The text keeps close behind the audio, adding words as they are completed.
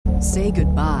Say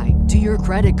goodbye to your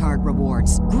credit card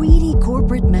rewards. Greedy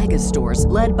corporate mega stores,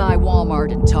 led by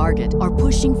Walmart and Target, are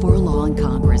pushing for a law in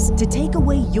Congress to take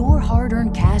away your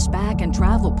hard-earned cash back and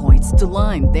travel points to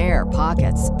line their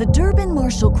pockets. The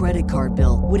Durbin-Marshall credit card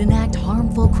bill would enact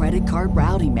harmful credit card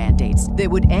routing mandates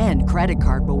that would end credit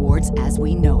card rewards as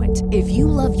we know it. If you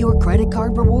love your credit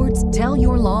card rewards, tell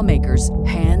your lawmakers,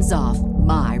 hands off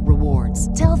my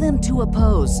rewards. Tell them to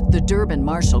oppose the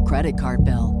Durbin-Marshall credit card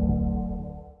bill.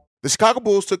 The Chicago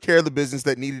Bulls took care of the business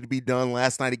that needed to be done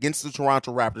last night against the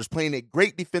Toronto Raptors, playing a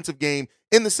great defensive game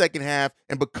in the second half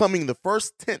and becoming the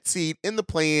first 10th seed in the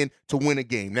play-in to win a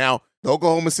game. Now, the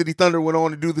Oklahoma City Thunder went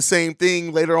on to do the same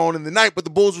thing later on in the night, but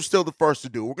the Bulls were still the first to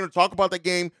do. We're going to talk about that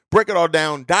game, break it all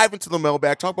down, dive into the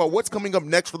mailbag, talk about what's coming up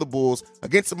next for the Bulls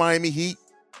against the Miami Heat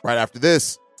right after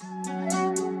this.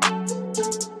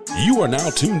 You are now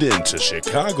tuned in to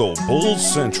Chicago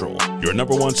Bulls Central, your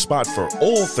number one spot for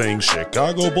all things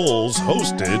Chicago Bulls,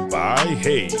 hosted by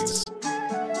Hayes.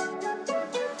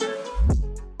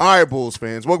 All right, Bulls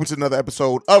fans, welcome to another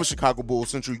episode of Chicago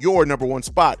Bulls Central, your number one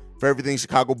spot for everything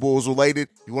Chicago Bulls related.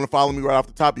 If you want to follow me right off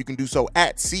the top, you can do so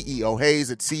at CEO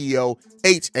Hayes, at CEO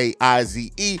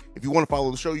Haize. If you want to follow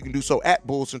the show, you can do so at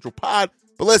Bulls Central Pod.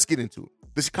 But let's get into it.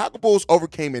 The Chicago Bulls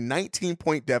overcame a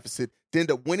 19-point deficit to end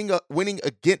up winning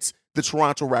against the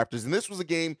Toronto Raptors. And this was a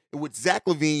game in which Zach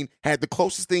LaVine had the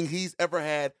closest thing he's ever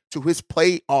had to his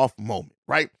playoff moment,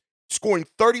 right? Scoring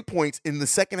 30 points in the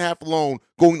second half alone,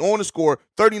 going on to score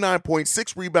 39 points,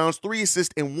 6 rebounds, 3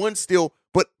 assists, and 1 steal,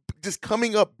 but just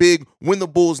coming up big when the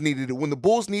Bulls needed it. When the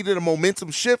Bulls needed a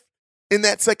momentum shift in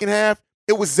that second half,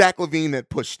 it was Zach LaVine that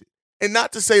pushed it. And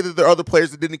not to say that there are other players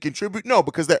that didn't contribute. No,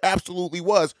 because there absolutely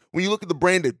was. When you look at the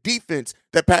brand of defense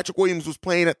that Patrick Williams was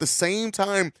playing at the same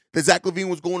time that Zach LaVine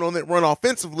was going on that run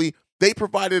offensively, they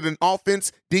provided an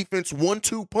offense-defense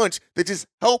 1-2 punch that just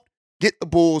helped get the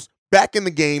Bulls back in the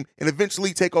game and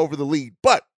eventually take over the lead.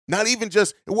 But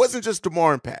it wasn't just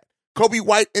DeMar and Pat. Coby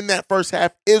White in that first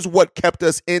half is what kept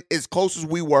us in as close as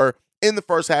we were in the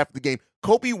first half of the game.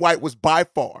 Coby White was by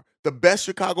far the best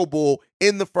Chicago Bull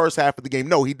in the first half of the game.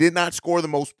 No, he did not score the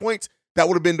most points. That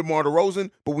would have been DeMar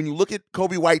DeRozan. But when you look at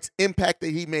Coby White's impact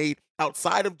that he made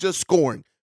outside of just scoring,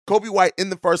 Coby White in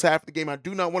the first half of the game, I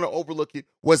do not want to overlook it,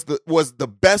 was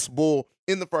the best Bull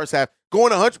in the first half,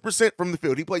 going 100% from the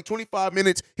field. He played 25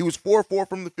 minutes. He was 4-4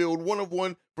 from the field, 1 of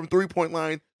 1 from three-point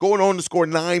line, going on to score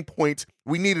 9 points.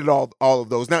 We needed all of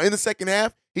those. Now, in the second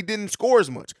half, he didn't score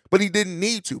as much, but he didn't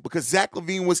need to because Zach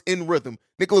LaVine was in rhythm.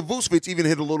 Nikola Vucevic even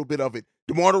hit a little bit of it.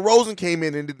 DeMar DeRozan came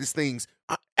in and did these things.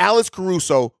 Alex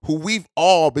Caruso, who we've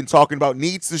all been talking about,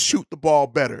 needs to shoot the ball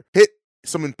better, hit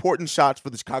some important shots for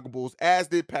the Chicago Bulls, as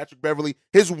did Patrick Beverley.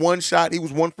 His one shot, he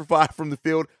was 1 for 5 from the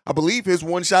field. I believe his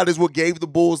one shot is what gave the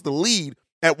Bulls the lead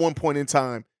at one point in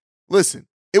time. Listen,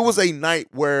 it was a night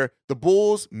where the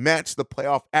Bulls matched the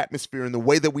playoff atmosphere in the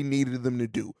way that we needed them to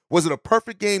do. Was it a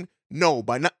perfect game? No,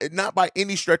 not by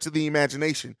any stretch of the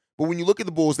imagination. But when you look at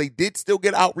the Bulls, they did still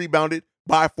get out-rebounded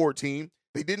by 14.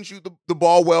 They didn't shoot the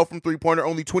ball well from three-pointer,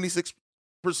 only 26%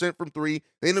 from three.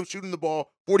 They ended up shooting the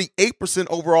ball 48%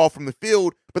 overall from the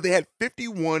field, but they had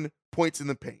 51 points in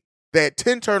the paint. They had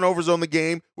 10 turnovers on the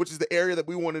game, which is the area that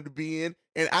we wanted to be in.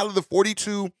 And out of the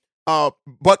 42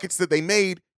 buckets that they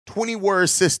made, 20 were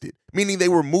assisted, meaning they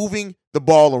were moving the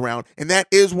ball around. And that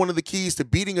is one of the keys to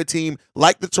beating a team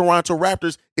like the Toronto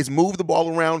Raptors, is move the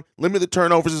ball around, limit the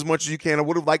turnovers as much as you can. I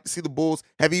would have liked to see the Bulls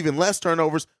have even less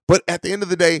turnovers, but at the end of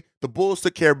the day, the Bulls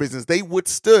took care of business. They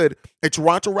withstood a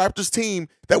Toronto Raptors team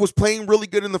that was playing really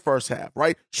good in the first half,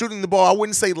 right? Shooting the ball, I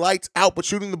wouldn't say lights out, but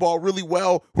shooting the ball really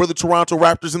well were the Toronto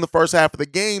Raptors in the first half of the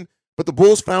game, but the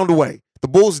Bulls found a way. The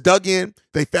Bulls dug in.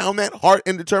 They found that heart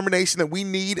and determination that we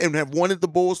need and have wanted the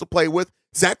Bulls to play with.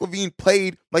 Zach LaVine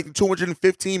played like the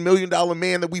 $215 million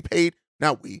man that we paid.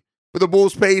 Not we, but the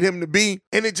Bulls paid him to be.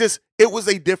 And it was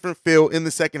a different feel in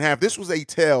the second half. This was a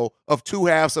tale of two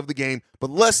halves of the game, but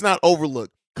let's not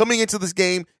overlook. Coming into this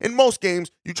game, in most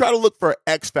games, you try to look for an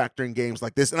X factor in games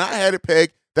like this. And I had it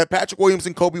pegged that Patrick Williams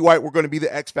and Coby White were going to be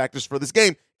the X factors for this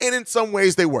game. And in some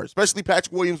ways they were, especially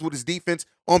Patrick Williams with his defense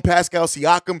on Pascal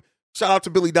Siakam. Shout out to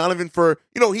Billy Donovan for,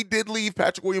 he did leave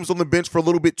Patrick Williams on the bench for a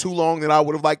little bit too long than I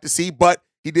would have liked to see, but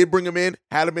he did bring him in,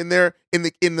 had him in there in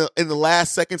the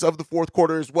last seconds of the fourth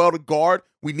quarter as well to guard.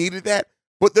 We needed that.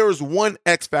 But there is one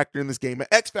X factor in this game, an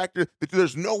X factor that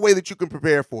there's no way that you can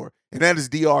prepare for, and that is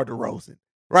DeMar DeRozan,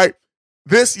 right?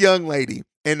 This young lady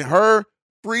and her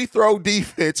free throw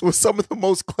defense was some of the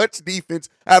most clutch defense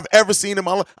I've ever seen in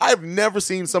my life. I've never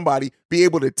seen somebody be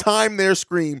able to time their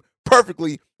screen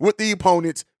perfectly with the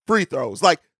opponent's free throws.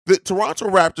 Like the Toronto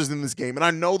Raptors in this game, and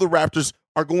I know the Raptors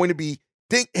are going to be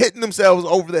hitting themselves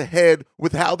over the head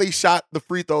with how they shot the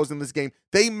free throws in this game.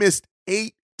 They missed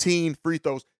 18 free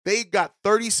throws. They got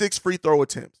 36 free throw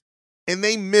attempts, and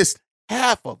they missed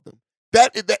half of them.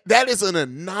 That is an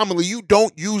anomaly. You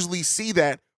don't usually see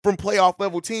that from playoff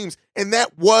level teams, and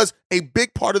that was a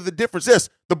big part of the difference. Yes,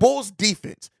 the Bulls'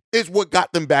 defense is what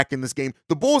got them back in this game.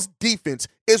 The Bulls' defense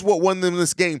is what won them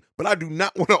this game, but I do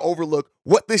not want to overlook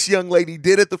what this young lady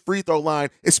did at the free throw line,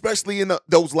 especially in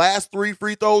those last 3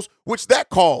 free throws, which that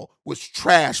call was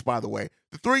trash, by the way.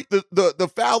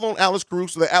 The foul on Alex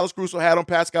Caruso that Alex Caruso had on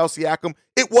Pascal Siakam,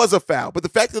 it was a foul, but the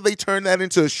fact that they turned that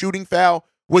into a shooting foul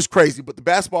was crazy. But the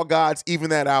basketball gods even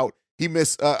that out. He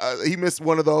missed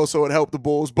one of those, so it helped the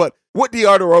Bulls. But what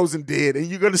DeAndre DeRozan did, and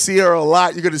you're going to see her a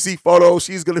lot. You're going to see photos.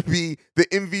 She's going to be the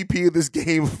MVP of this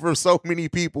game for so many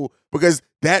people because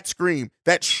that scream,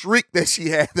 that shriek that she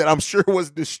had that I'm sure was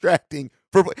distracting.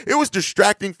 It was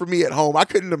distracting for me at home. I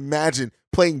couldn't imagine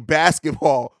playing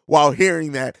basketball while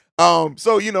hearing that.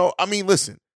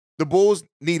 Listen, the Bulls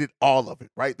needed all of it,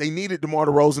 right? They needed DeMar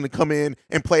DeRozan to come in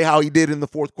and play how he did in the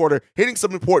fourth quarter, hitting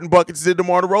some important buckets. Did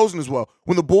DeMar DeRozan as well.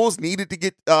 When the Bulls needed to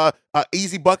get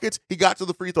easy buckets, he got to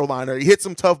the free throw line. He hit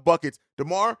some tough buckets.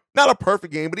 DeMar, not a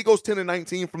perfect game, but he goes 10 and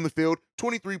 19 from the field,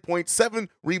 23 points, 7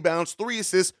 rebounds, 3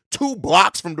 assists, 2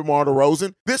 blocks from DeMar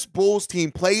DeRozan. This Bulls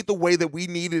team played the way that we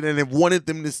needed and have wanted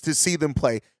them to see them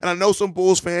play. And I know some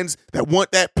Bulls fans that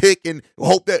want that pick and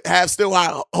have still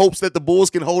high hopes that the Bulls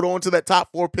can hold on to that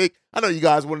top 4 pick. I know you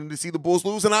guys wanted to see the Bulls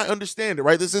lose, and I understand it,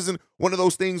 right? This isn't one of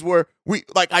those things where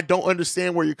I don't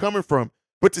understand where you're coming from.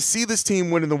 But to see this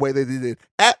team win in the way that they did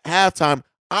at halftime,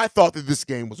 I thought that this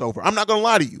game was over. I'm not going to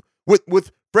lie to you.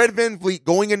 With Fred VanVleet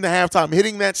going into halftime,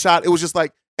 hitting that shot, it was just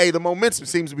like, hey, the momentum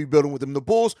seems to be building with him. The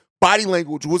Bulls' body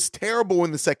language was terrible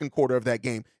in the second quarter of that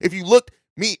game. If you look,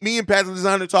 me and Pat the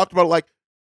Designer talked about like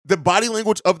the body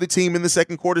language of the team in the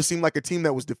second quarter seemed like a team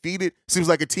that was defeated. Seems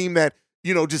like a team that,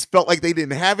 just felt like they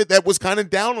didn't have it, that was kind of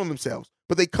down on themselves.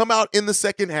 But they come out in the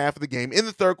second half of the game. In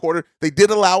the third quarter, they did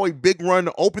allow a big run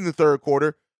to open the third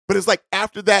quarter. But it's like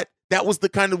after that, that was the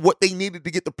kind of what they needed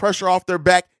to get the pressure off their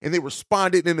back, and they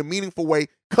responded in a meaningful way,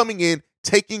 coming in,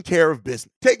 taking care of business,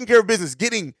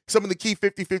 getting some of the key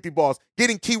 50-50 balls,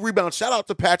 getting key rebounds. Shout out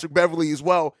to Patrick Beverley as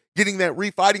well, getting that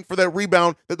fighting for that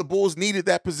rebound that the Bulls needed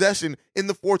that possession in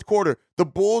the fourth quarter. The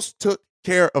Bulls took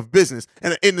care of business.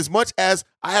 And as much as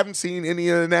I haven't seen any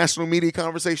of the national media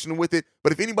conversation with it,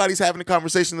 but if anybody's having a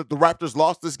conversation that the Raptors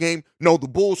lost this game, no, the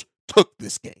Bulls took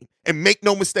this game. And make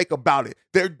no mistake about it,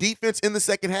 their defense in the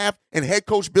second half and head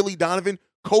coach Billy Donovan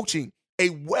coaching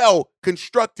a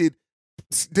well-constructed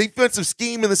defensive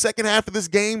scheme in the second half of this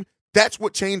game, that's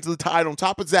what changed the tide on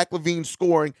top of Zach LaVine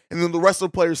scoring and then the rest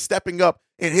of the players stepping up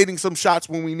and hitting some shots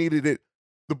when we needed it.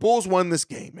 The Bulls won this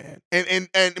game, man.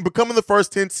 And becoming the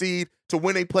first 10 seed to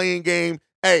win a playing game,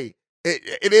 hey,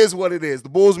 it is what it is. The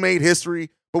Bulls made history,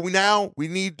 but we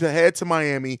need to head to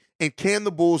Miami, and can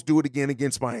the Bulls do it again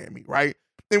against Miami, right?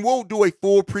 And we'll do a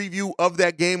full preview of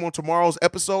that game on tomorrow's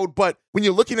episode, but when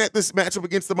you're looking at this matchup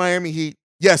against the Miami Heat,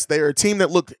 yes, they are a team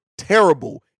that looked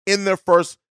terrible in their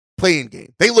first playing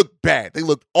game. They looked bad. They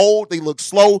looked old. They looked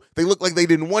slow. They looked like they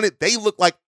didn't want it. They looked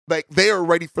like they are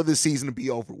ready for the season to be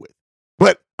over with.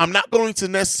 But I'm not going to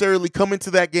necessarily come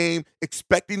into that game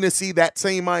expecting to see that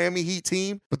same Miami Heat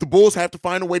team, but the Bulls have to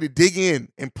find a way to dig in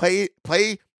and play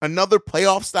another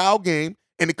playoff-style game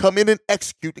and to come in and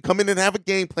execute, to come in and have a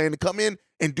game plan, to come in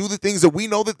and do the things that we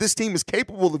know that this team is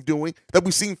capable of doing, that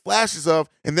we've seen flashes of,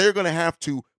 and they're going to have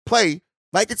to play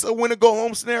like it's a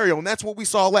win-or-go-home scenario, and that's what we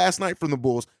saw last night from the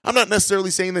Bulls. I'm not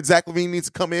necessarily saying that Zach LaVine needs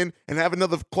to come in and have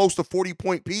another close to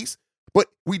 40-point piece, but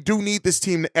we do need this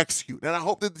team to execute, and I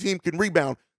hope that the team can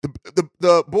rebound.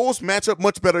 The Bulls match up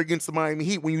much better against the Miami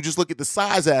Heat when you just look at the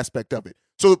size aspect of it.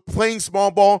 So playing small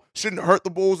ball shouldn't hurt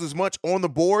the Bulls as much on the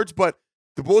boards, but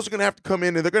the Bulls are going to have to come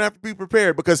in and they're going to have to be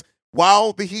prepared because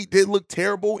while the Heat did look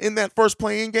terrible in that first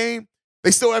playing game,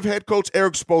 they still have head coach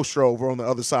Eric Spoelstra over on the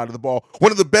other side of the ball,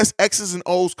 one of the best X's and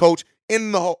O's coach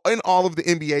in all of the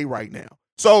NBA right now.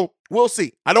 So we'll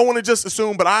see. I don't want to just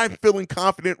assume, but I'm feeling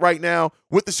confident right now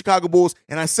with the Chicago Bulls,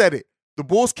 and I said it. The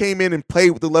Bulls came in and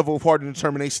played with the level of heart and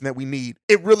determination that we need.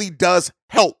 It really does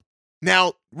help.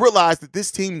 Now, realize that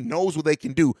this team knows what they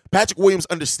can do. Patrick Williams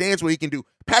understands what he can do.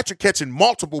 Patrick catching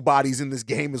multiple bodies in this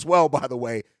game as well, by the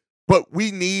way. But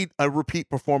we need a repeat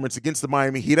performance against the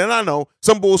Miami Heat. And I know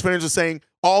some Bulls fans are saying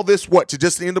all this, to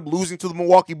just end up losing to the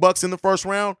Milwaukee Bucks in the first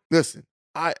round? Listen,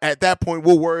 at that point,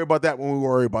 we'll worry about that when we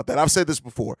worry about that. I've said this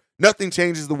before. Nothing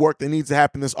changes the work that needs to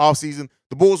happen this offseason.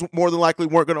 The Bulls more than likely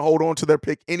weren't going to hold on to their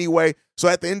pick anyway. So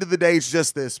at the end of the day, it's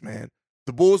just this, man.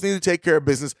 The Bulls need to take care of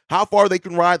business. How far they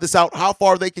can ride this out, how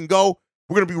far they can go,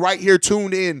 We're going to be right here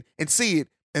tuned in and see it.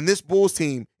 And this Bulls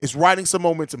team is riding some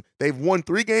momentum. They've won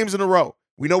 3 games in a row.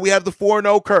 We know we have the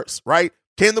 4-0 curse, right?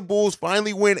 Can the Bulls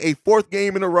finally win a 4th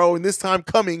game in a row, and this time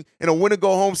coming in a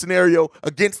win-or-go-home scenario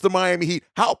against the Miami Heat?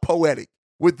 How poetic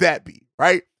would that be,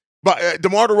 right? But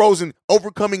DeMar DeRozan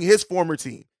overcoming his former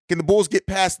team. Can the Bulls get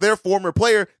past their former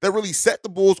player that really set the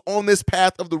Bulls on this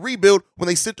path of the rebuild when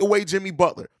they sent away Jimmy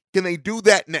Butler? Can they do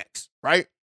that next, right?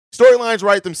 Storylines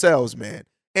write themselves, man.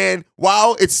 And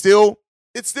while it's still,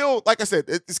 like I said,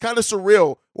 it's kind of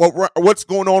surreal what's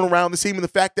going on around the team and the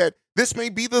fact that this may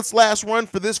be this last run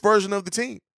for this version of the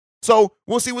team. So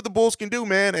we'll see what the Bulls can do,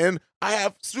 man. And I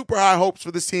have super high hopes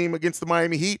for this team against the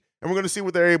Miami Heat, and we're going to see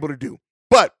what they're able to do.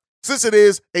 But since it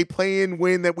is a play-in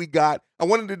win that we got, I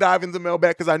wanted to dive into the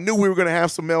mailbag because I knew we were going to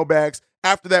have some mailbags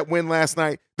after that win last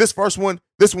night. This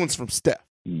one's from Steph.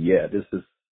 Yeah, this is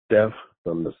Steph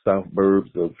from the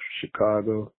suburbs of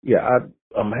Chicago. Yeah,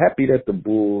 I'm happy that the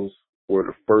Bulls were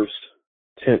the first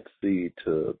 10th seed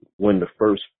to win the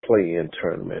first play-in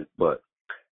tournament. But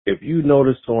if you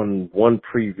noticed on one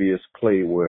previous play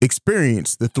where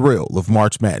experience the thrill of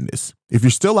March Madness. If you're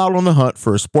still out on the hunt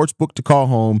for a sports book to call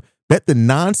home, bet the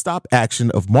nonstop action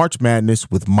of March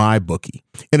Madness with MyBookie.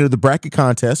 Enter the bracket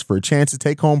contest for a chance to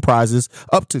take home prizes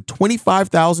up to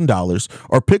 $25,000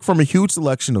 or pick from a huge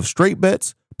selection of straight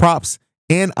bets, props,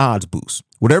 and odds boosts.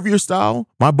 Whatever your style,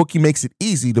 MyBookie makes it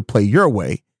easy to play your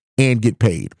way and get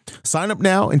paid. Sign up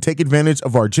now and take advantage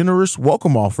of our generous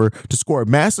welcome offer to score a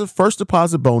massive first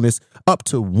deposit bonus up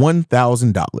to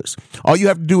 $1,000. All you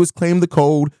have to do is claim the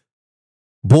code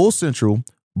BULLCENTRAL,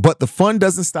 but the fun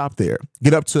doesn't stop there.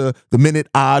 Get up to the minute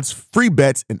odds, free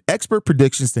bets, and expert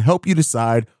predictions to help you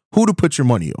decide who to put your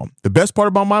money on. The best part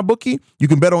about MyBookie, you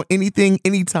can bet on anything,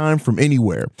 anytime, from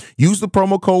anywhere. Use the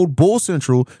promo code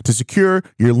BULLCENTRAL to secure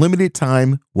your limited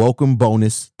time welcome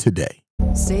bonus today.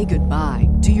 Say goodbye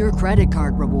to your credit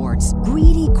card rewards.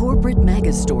 Greedy corporate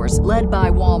mega stores, led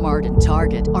by Walmart and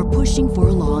Target, are pushing for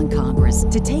a law in Congress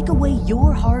to take away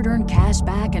your hard-earned cash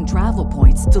back and travel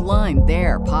points to line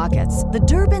their pockets. The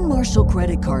Durbin-Marshall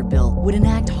credit card bill would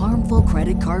enact harmful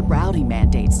credit card routing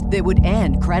mandates that would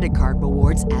end credit card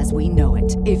rewards as we know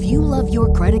it. If you love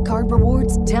your credit card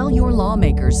rewards, tell your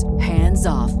lawmakers, hands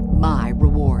off my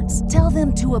rewards. Tell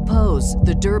them to oppose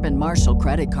the Durbin-Marshall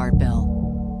credit card bill.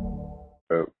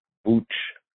 Vooch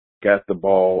got the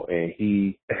ball and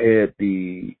he had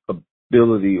the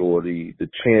ability or the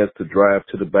chance to drive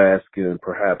to the basket and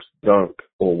perhaps dunk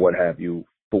or what have you.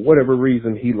 For whatever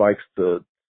reason, he likes to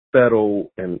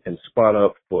settle and spot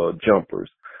up for jumpers.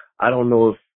 I don't know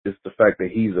if it's the fact that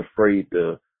he's afraid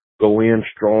to go in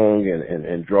strong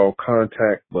and draw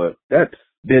contact, but that's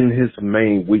been his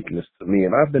main weakness to me.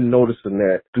 And I've been noticing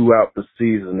that throughout the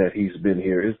season that he's been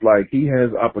here. It's like he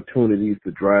has opportunities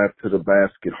to drive to the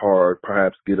basket hard,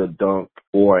 perhaps get a dunk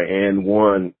or an and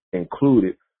one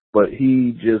included, but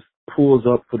he just pulls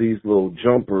up for these little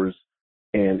jumpers.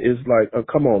 And it's like, oh,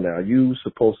 come on now, you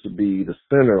supposed to be the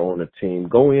center on the team.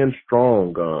 Go in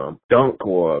strong, dunk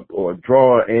or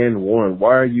draw and one.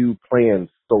 Why are you playing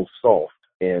so soft?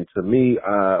 And to me,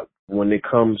 when it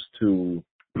comes to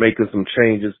making some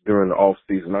changes during the off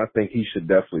season, I think he should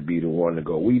definitely be the one to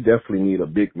go. We definitely need a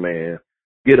big man,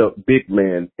 get a big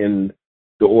man in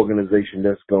the organization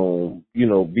that's going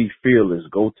to, be fearless,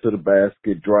 go to the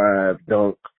basket, drive,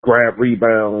 dunk, grab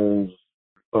rebounds,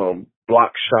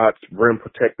 block shots, rim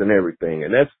protect and everything.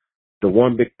 And that's the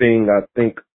one big thing I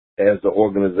think as the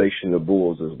organization the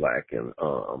Bulls is lacking.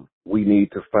 We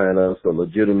need to find us a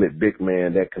legitimate big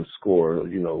man that can score.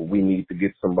 We need to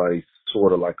get somebody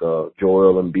sort of like a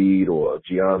Joel Embiid or a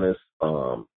Giannis.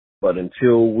 But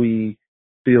until we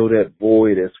fill that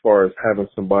void as far as having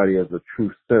somebody as a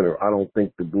true center, I don't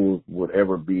think the Bulls would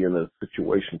ever be in a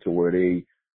situation to where they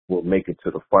will make it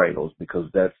to the finals, because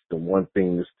that's the one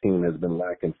thing this team has been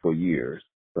lacking for years.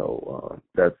 So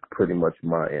that's pretty much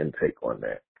my intake on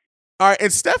that. All right,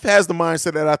 and Steph has the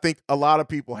mindset that I think a lot of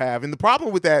people have. And the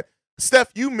problem with that,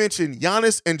 Steph, you mentioned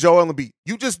Giannis and Joel Embiid.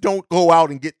 You just don't go out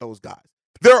and get those guys.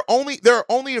 There are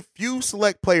only a few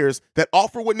select players that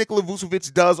offer what Nikola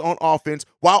Vucevic does on offense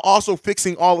while also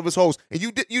fixing all of his holes. And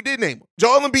you did name them.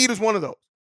 Joel Embiid is one of those.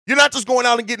 You're not just going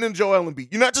out and getting a Joel Embiid.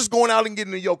 You're not just going out and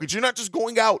getting a Jokic. You're not just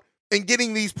going out and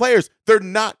getting these players. They're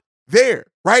not there,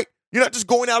 right? You're not just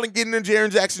going out and getting a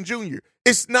Jaren Jackson Jr.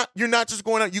 You're not just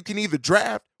going out. You can either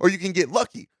draft or you can get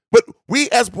lucky. But we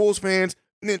as Bulls fans,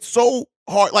 and it's so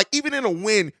hard, like even in a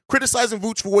win, criticizing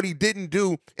Vooch for what he didn't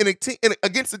do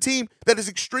against a team that is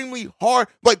extremely hard.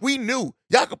 Like we knew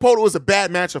Jakob Poeltl was a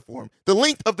bad matchup for him. The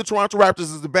length of the Toronto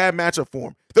Raptors is a bad matchup for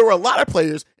him. There were a lot of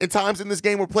players and times in this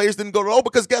game where players didn't go to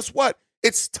because guess what?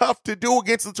 It's tough to do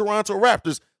against the Toronto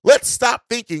Raptors. Let's stop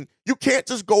thinking you can't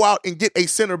just go out and get a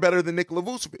center better than Nikola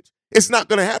Vucevic. It's not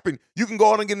going to happen. You can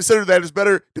go out and get a center that is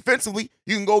better defensively.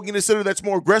 You can go get a center that's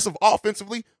more aggressive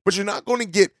offensively, but you're not going to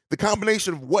get the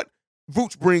combination of what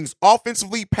Vooch brings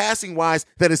offensively, passing-wise,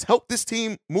 that has helped this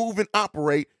team move and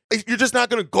operate. You're just not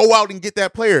going to go out and get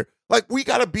that player. Like, we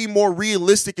got to be more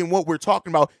realistic in what we're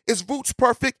talking about. Is Vooch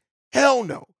perfect? Hell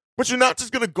no. But you're not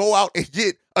just going to go out and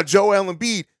get a Joel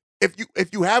Embiid. If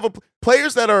you have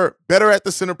players that are better at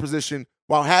the center position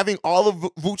while having all of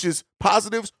Vooch's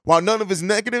positives, while none of his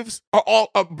negatives, are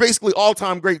basically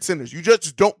all-time great centers. You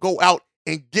just don't go out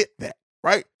and get that,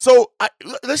 right? So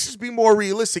let's just be more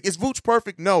realistic. Is Vooch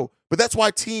perfect? No. But that's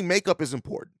why team makeup is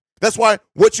important. That's why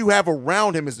what you have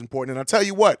around him is important. And I'll tell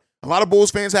you what, a lot of Bulls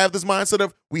fans have this mindset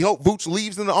of, we hope Vooch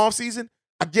leaves in the offseason.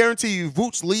 I guarantee you,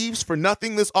 Vooch leaves for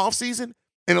nothing this offseason.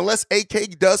 And unless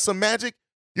AK does some magic,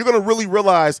 you're going to really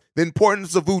realize the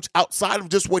importance of Vooch outside of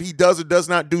just what he does or does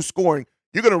not do scoring.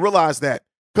 You're going to realize that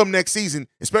come next season,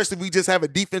 especially if we just have a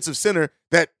defensive center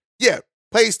that,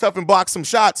 plays tough and blocks some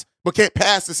shots, but can't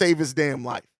pass to save his damn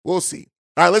life. We'll see.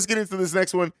 All right, let's get into this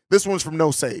next one. This one's from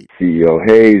No Sage. CEO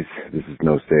Hayes, this is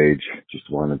No Sage. Just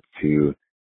wanted to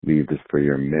leave this for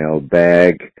your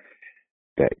mailbag.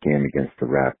 That game against the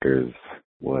Raptors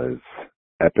was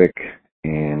epic,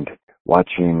 and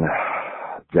watching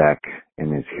Zach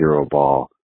and his hero ball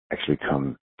actually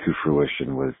come to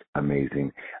fruition was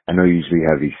amazing. I know you usually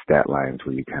have these stat lines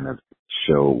where you kind of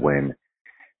show when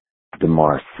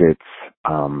DeMar sits,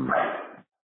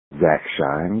 Zach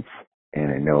shines,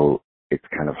 and I know it's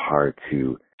kind of hard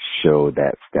to show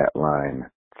that stat line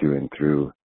through and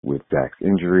through with Zach's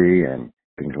injury and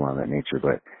things along that nature,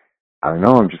 but I don't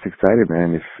know, I'm just excited,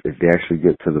 man. If they actually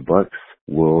get to the Bucks,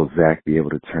 will Zach be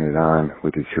able to turn it on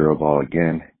with his hero ball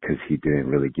again? Because he didn't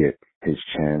really get his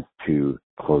chance to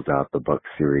close out the Bucks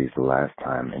series the last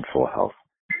time in full health.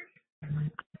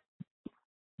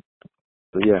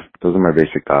 So yeah, those are my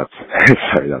basic thoughts.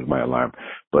 Sorry, that was my alarm.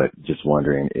 But just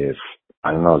wondering if,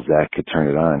 I don't know, Zach could turn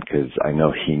it on, because I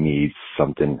know he needs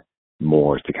something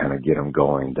more to kind of get him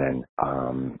going than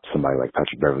somebody like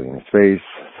Patrick Beverley in his face,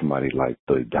 somebody like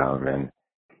Billy Donovan.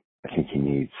 I think he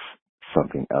needs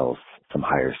something else, some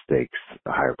higher stakes,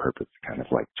 a higher purpose to kind of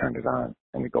like turn it on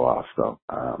and to go off. So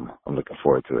I'm looking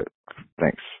forward to it.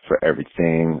 Thanks for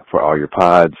everything, for all your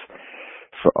pods,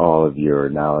 for all of your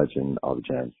knowledge and all the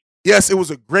gems. Yes, it was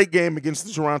a great game against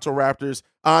the Toronto Raptors.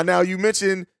 Now, you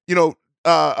mentioned,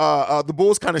 the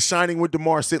Bulls kind of shining with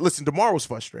DeMar. Listen, DeMar was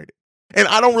frustrated. And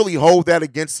I don't really hold that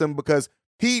against him, because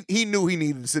he knew he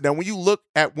needed to sit down. When you look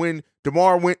at when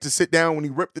DeMar went to sit down, when he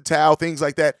ripped the towel, things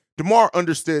like that, DeMar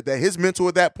understood that his mental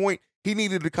at that point, he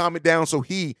needed to calm it down so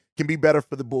he can be better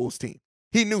for the Bulls team.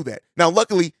 He knew that. Now,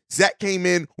 luckily, Zach came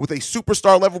in with a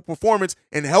superstar level performance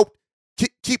and helped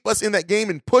keep us in that game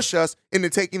and push us into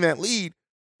taking that lead.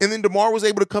 And then DeMar was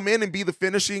able to come in and be the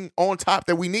finishing on top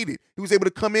that we needed. He was able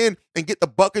to come in and get a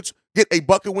bucket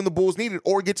when the Bulls needed,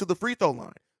 or get to the free throw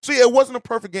line. So yeah, it wasn't a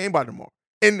perfect game by DeMar.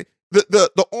 And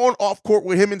the on-off court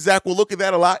with him and Zach, we'll look at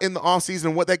that a lot in the offseason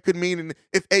and what that could mean, and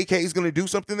if AK is going to do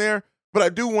something there. But I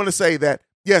do want to say that,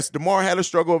 yes, DeMar had a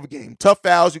struggle of a game. Tough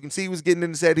fouls. You can see he was getting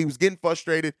in his head. He was getting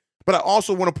frustrated. But I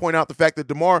also want to point out the fact that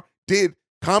DeMar did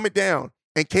calm it down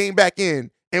and came back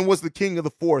in and was the king of the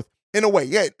fourth. In a way,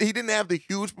 yeah, he didn't have the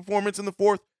huge performance in the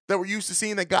fourth that we're used to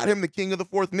seeing that got him the king of the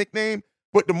fourth nickname,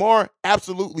 but DeMar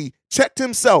absolutely checked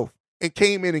himself and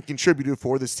came in and contributed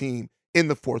for this team in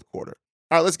the fourth quarter.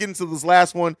 All right, let's get into this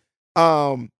last one.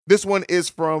 This one is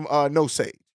from No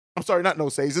Sage. I'm sorry, not No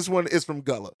Sage. This one is from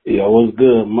Gullah. Yo, what's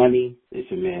good, money? It's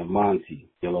your man Monty,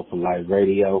 Yellow for Life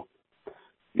Radio,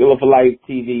 Yellow for Life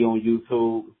TV on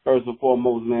YouTube. First and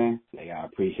foremost, man, I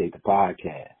appreciate the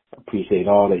podcast. I appreciate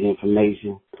all the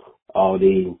information, all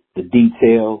the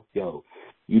detail. Yo,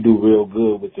 you do real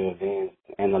good with your advanced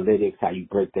analytics, how you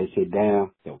break that shit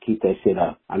down. Yo, keep that shit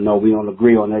up. I know we don't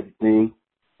agree on everything,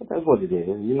 but that's what it is,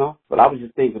 But I was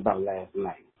just thinking about last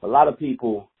night. A lot of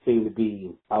people seem to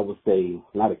be, I would say,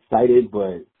 not excited,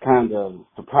 but kind of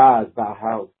surprised by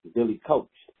how Billy coached.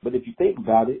 But if you think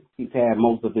about it, he's had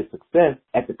most of his success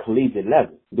at the collegiate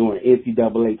level during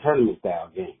NCAA tournament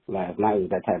style games. Last night was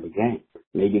that type of game.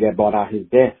 Maybe that brought out his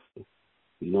best.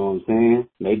 You know what I'm saying?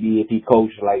 Maybe if he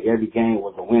coached like every game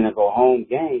was a win or go home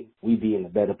game, we'd be in a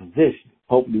better position.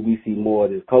 Hopefully we see more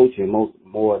of this coaching,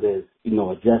 more of this,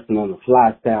 adjusting on the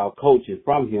fly style coaching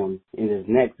from him in his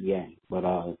next game. But,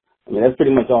 that's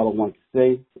pretty much all I want to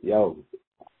say. Yo,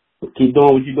 Keep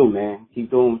doing what you do, man.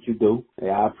 Keep doing what you do. Hey,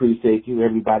 I appreciate you.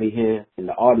 Everybody here in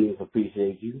the audience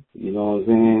appreciates you. You know what I'm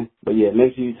saying? But yeah,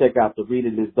 make sure you check out the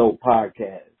Reading Is Dope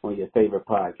podcast on your favorite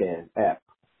podcast app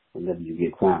whenever you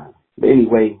get time. But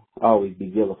anyway, always be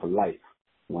Gilla for life.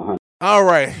 100. All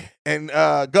right. And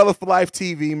Gullah for Life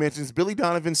TV mentions Billy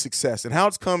Donovan's success and how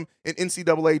it's come in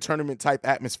NCAA tournament type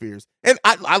atmospheres. And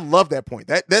I love that point.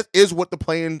 That is what the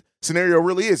playing scenario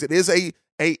really is. It is an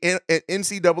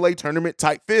NCAA tournament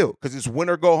type feel because it's win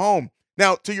or go home.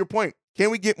 Now, to your point,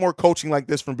 can we get more coaching like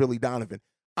this from Billy Donovan?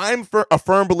 I'm a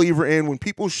firm believer in when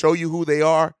people show you who they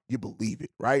are, you believe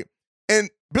it, right? And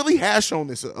Billy has shown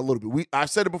this a little bit. I've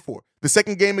said it before. The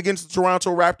second game against the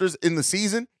Toronto Raptors in the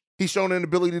season, he's shown an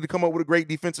ability to come up with a great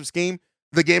defensive scheme.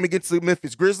 The game against the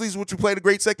Memphis Grizzlies, which we played a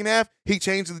great second half, he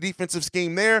changed the defensive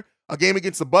scheme there. A game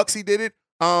against the Bucks, he did it.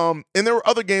 And there were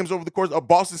other games over the course of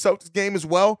Boston Celtics game as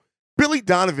well. Billy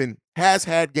Donovan has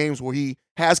had games where he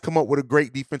has come up with a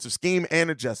great defensive scheme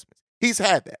and adjustments. He's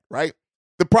had that, right?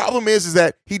 The problem is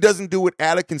that he doesn't do it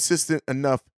at a consistent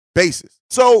enough basis.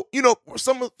 So,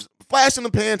 some flash in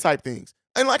the pan type things.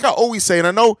 And like I always say, and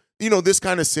I know, this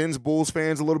kind of sends Bulls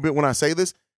fans a little bit when I say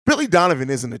this, Billy Donovan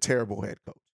isn't a terrible head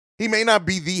coach. He may not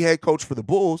be the head coach for the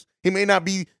Bulls. He may not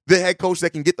be the head coach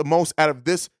that can get the most out of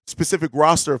this specific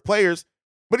roster of players,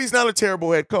 but he's not a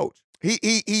terrible head coach.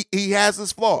 He has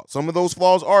his flaws. Some of those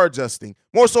flaws are adjusting,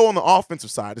 more so on the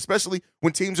offensive side, especially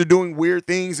when teams are doing weird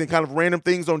things and kind of random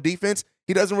things on defense.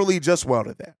 He doesn't really adjust well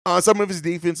to that. Some of his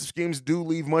defensive schemes do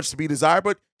leave much to be desired,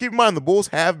 but keep in mind the Bulls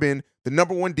have been the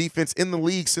number one defense in the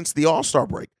league since the All-Star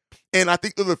break. And I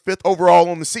think they're the 5th overall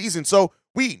on the season. So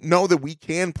we know that we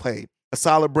can play a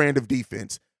solid brand of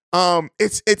defense.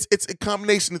 It's a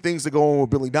combination of things that go on with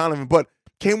Billy Donovan, but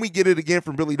can we get it again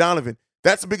from Billy Donovan?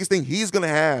 That's the biggest thing. He's going to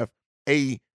have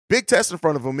a big test in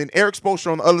front of him, and Eric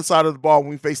Spoelstra on the other side of the ball when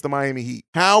we face the Miami Heat.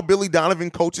 How Billy Donovan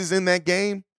coaches in that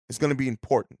game is going to be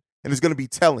important, and it's going to be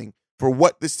telling for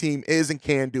what this team is and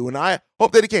can do, and I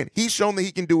hope that he can. He's shown that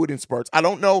he can do it in spurts. I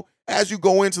don't know, as you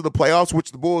go into the playoffs,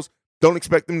 which the Bulls don't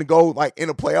expect them to go like in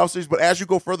a playoff series, but as you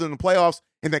go further in the playoffs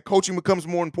and that coaching becomes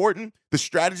more important, the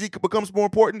strategy becomes more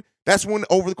important, that's when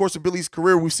over the course of Billy's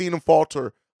career, we've seen him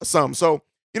falter some. So,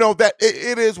 that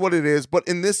it is what it is, but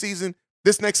in this season,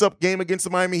 this next up game against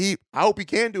the Miami Heat, I hope he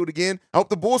can do it again. I hope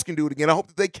the Bulls can do it again. I hope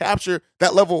that they capture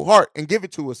that level of heart and give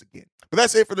it to us again. But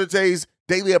that's it for today's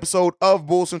daily episode of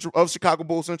Chicago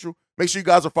Bulls Central. Make sure you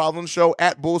guys are following the show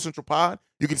at Bulls Central Pod.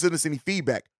 You can send us any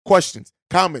feedback, questions,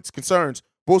 comments, concerns,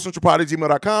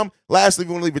 bullcentralpod@gmail.com. Lastly, if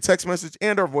you want to leave a text message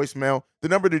and our voicemail, the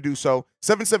number to do so,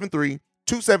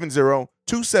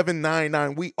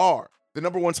 773-270-2799. We are the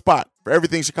number one spot for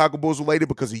everything Chicago Bulls related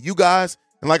because of you guys.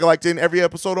 And like I like to end every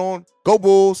episode on, go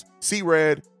Bulls, see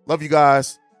red. Love you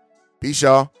guys. Peace,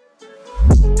 y'all.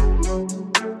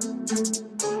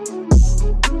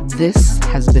 This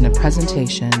has been a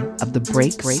presentation of the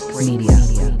Break Media.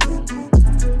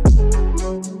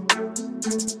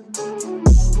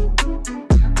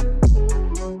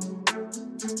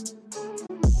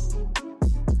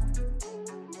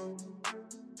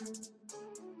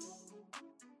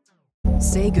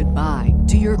 Say goodbye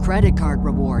to your credit card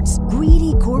rewards.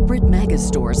 Greedy corporate mega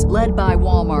stores, led by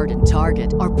Walmart and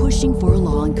Target, are pushing for a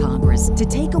law in Congress to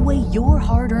take away your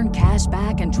hard-earned cash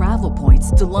back and travel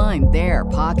points to line their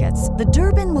pockets. The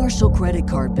Durbin-Marshall credit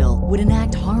card bill would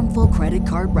enact harmful credit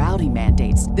card routing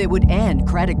mandates that would end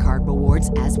credit card rewards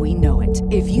as we know it.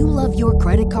 If you love your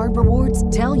credit card rewards,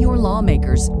 tell your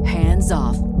lawmakers, hands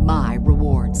off my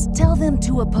rewards. Tell them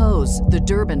to oppose the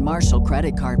Durbin-Marshall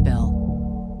credit card bill.